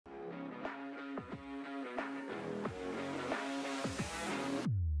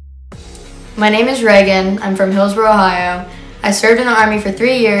My name is Regan. I'm from Hillsboro, Ohio. I served in the Army for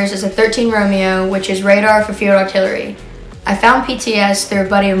 3 years as a 13 Romeo, which is radar for field artillery. I found PTS through a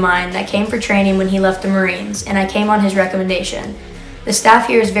buddy of mine that came for training when he left the Marines, and I came on his recommendation. The staff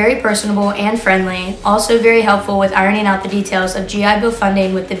here is very personable and friendly, also very helpful with ironing out the details of GI Bill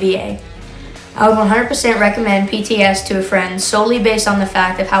funding with the VA. I would 100% recommend PTS to a friend solely based on the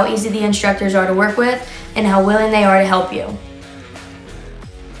fact of how easy the instructors are to work with and how willing they are to help you.